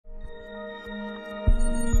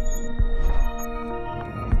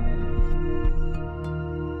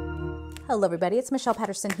Hello everybody, it's Michelle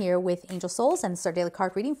Patterson here with Angel Souls, and it's our daily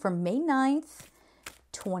card reading for May 9th,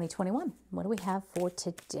 2021. What do we have for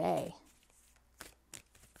today?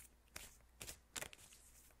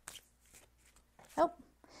 Oh,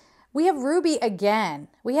 we have Ruby again.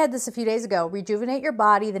 We had this a few days ago. Rejuvenate your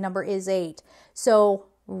body. The number is 8. So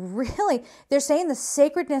really, they're saying the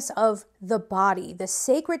sacredness of the body. The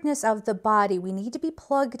sacredness of the body. We need to be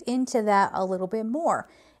plugged into that a little bit more.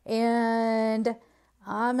 And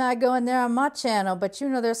I'm not going there on my channel, but you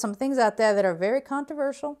know there's some things out there that are very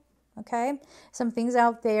controversial, okay? Some things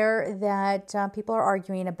out there that people are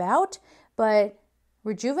arguing about, but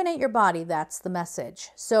rejuvenate your body, that's the message.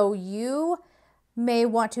 So you may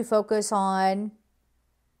want to focus on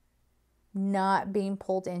not being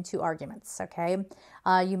pulled into arguments, okay?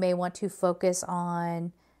 You may want to focus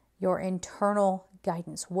on your internal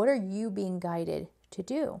guidance. What are you being guided to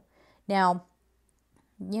do? Now,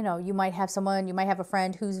 you know, you might have a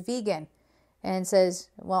friend who's vegan and says,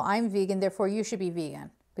 well, I'm vegan, therefore you should be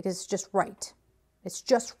vegan because it's just right. It's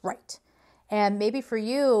just right. And maybe for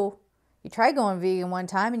you, you tried going vegan one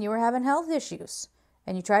time and you were having health issues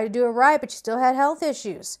and you tried to do it right, but you still had health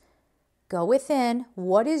issues. Go within.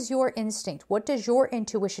 What is your instinct? What does your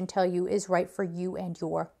intuition tell you is right for you and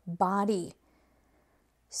your body?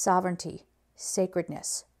 Sovereignty,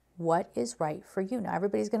 sacredness. What is right for you? Now,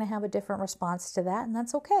 everybody's going to have a different response to that, and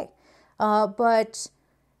that's okay. But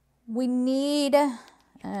we need,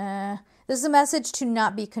 this is a message to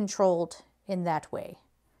not be controlled in that way,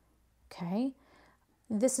 okay?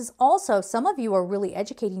 This is also, some of you are really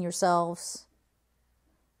educating yourselves.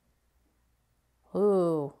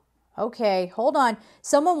 Ooh, okay, hold on.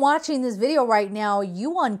 Someone watching this video right now,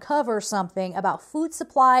 you uncover something about food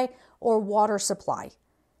supply or water supply.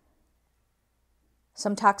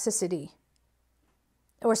 Some toxicity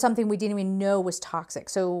or something we didn't even know was toxic.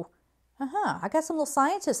 So, I got some little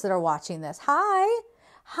scientists that are watching this. Hi,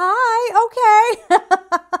 okay.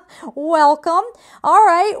 Welcome. All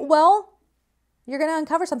right, well, you're going to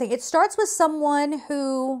uncover something. It starts with someone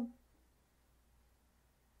who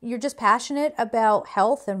you're just passionate about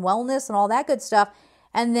health and wellness and all that good stuff.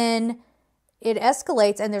 And then it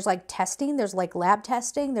escalates and there's like testing, there's like lab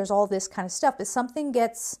testing, there's all this kind of stuff. But something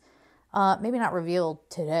gets maybe not revealed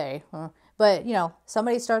today, but you know,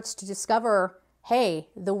 somebody starts to discover, hey,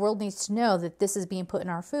 the world needs to know that this is being put in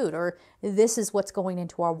our food, or this is what's going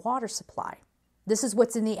into our water supply. This is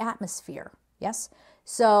what's in the atmosphere. Yes.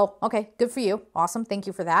 So, okay, good for you. Awesome. Thank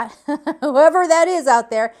you for that. Whoever that is out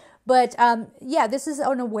there. But yeah, this is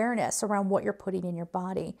an awareness around what you're putting in your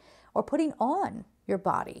body or putting on your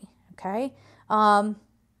body. Okay. I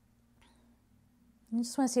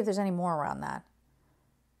just want to see if there's any more around that.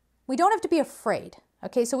 We don't have to be afraid,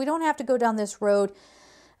 okay? So we don't have to go down this road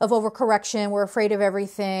of overcorrection. We're afraid of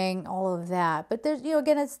everything, all of that. But there's, you know,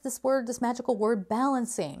 again, it's this word, this magical word,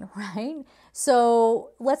 balancing, right?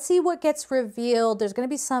 So let's see what gets revealed. There's going to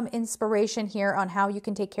be some inspiration here on how you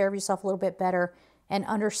can take care of yourself a little bit better and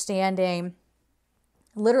understanding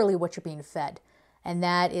literally what you're being fed. And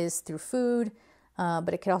that is through food,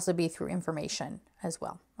 but it could also be through information as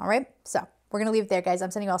well. All right? So we're going to leave it there, guys.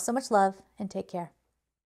 I'm sending you all so much love and take care.